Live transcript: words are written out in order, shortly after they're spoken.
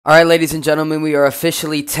Alright, ladies and gentlemen, we are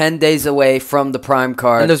officially 10 days away from the prime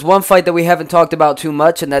card. And there's one fight that we haven't talked about too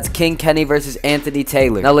much, and that's King Kenny versus Anthony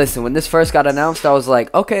Taylor. Now listen, when this first got announced, I was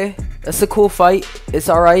like, okay, that's a cool fight. It's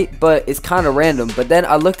alright, but it's kind of random. But then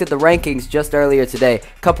I looked at the rankings just earlier today,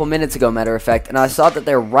 a couple minutes ago, matter of fact, and I saw that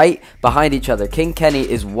they're right behind each other. King Kenny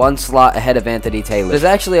is one slot ahead of Anthony Taylor. There's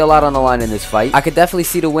actually a lot on the line in this fight. I could definitely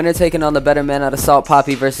see the winner taking on the better man out of Salt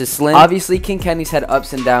Papi versus Slim. Obviously, King Kenny's had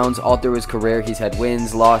ups and downs all through his career. He's had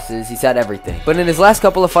wins, losses, he's had everything. But in his last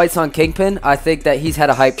couple of fights on Kingpin, I think that he's had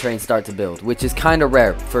a hype train start to build, which is kind of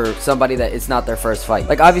rare for somebody that it's not their first fight.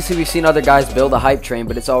 Like, obviously, we've seen other guys build a hype train,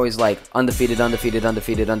 but it's always like undefeated, undefeated,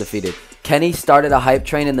 undefeated, undefeated. Kenny started a hype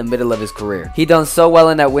train in the middle of his career. He done so well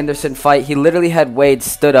in that Whindersson fight, he literally had Wade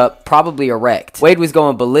stood up, probably erect. Wade was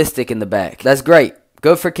going ballistic in the back. That's great.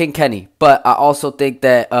 Good for King Kenny. But I also think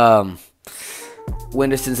that,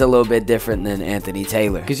 Whindersson's a little bit different than Anthony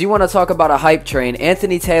Taylor. Because you want to talk about a hype train,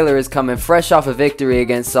 Anthony Taylor is coming fresh off a victory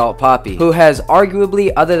against Salt Papi, who has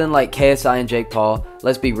arguably, other than like KSI and Jake Paul,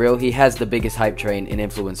 let's be real, he has the biggest hype train in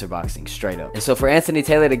influencer boxing, straight up. And so for Anthony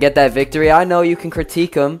Taylor to get that victory, I know you can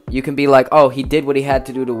critique him. You can be like, oh, he did what he had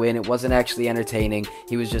to do to win. It wasn't actually entertaining.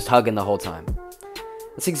 He was just hugging the whole time.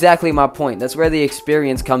 That's exactly my point. That's where the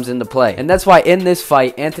experience comes into play. And that's why in this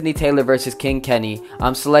fight, Anthony Taylor versus King Kenny,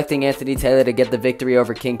 I'm selecting Anthony Taylor to get the victory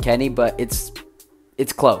over King Kenny, but it's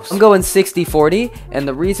close. I'm going 60-40, and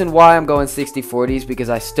the reason why I'm going 60-40 is because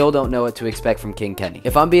I still don't know what to expect from King Kenny.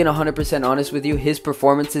 If I'm being 100% honest with you, his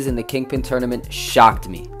performances in the Kingpin tournament shocked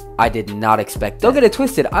me. I did not expect that. Don't get it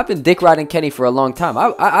twisted. I've been dick riding Kenny for a long time.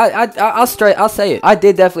 I'll say it. I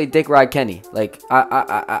did definitely dick ride Kenny. Like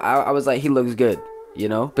I was like, he looks good, you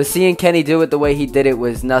know? But seeing Kenny do it the way he did it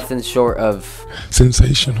was nothing short of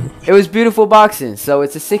sensational. It was beautiful boxing. So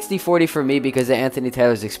it's a 60-40 for me because of Anthony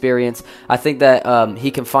Taylor's experience. I think that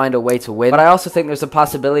he can find a way to win. But I also think there's a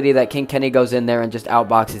possibility that King Kenny goes in there and just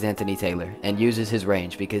outboxes Anthony Taylor and uses his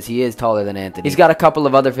range because he is taller than Anthony. He's got a couple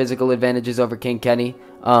of other physical advantages over King Kenny.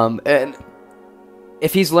 And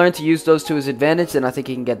if he's learned to use those to his advantage, then I think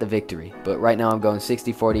he can get the victory. But right now, I'm going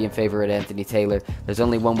 60-40 in favor of Anthony Taylor. There's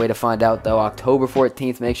only one way to find out, though. October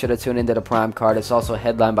 14th, make sure to tune into the Prime card. It's also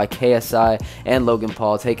headlined by KSI and Logan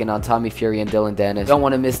Paul, taking on Tommy Fury and Dylan Dennis. Don't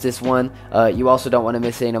want to miss this one. You also don't want to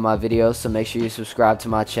miss any of my videos, so make sure you subscribe to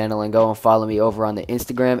my channel and go and follow me over on the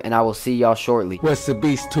Instagram, and I will see y'all shortly. What's the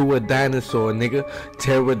beast to a dinosaur, nigga?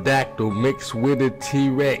 Pterodactyl mixed with a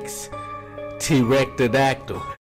T-Rex. T-Rectodactyl.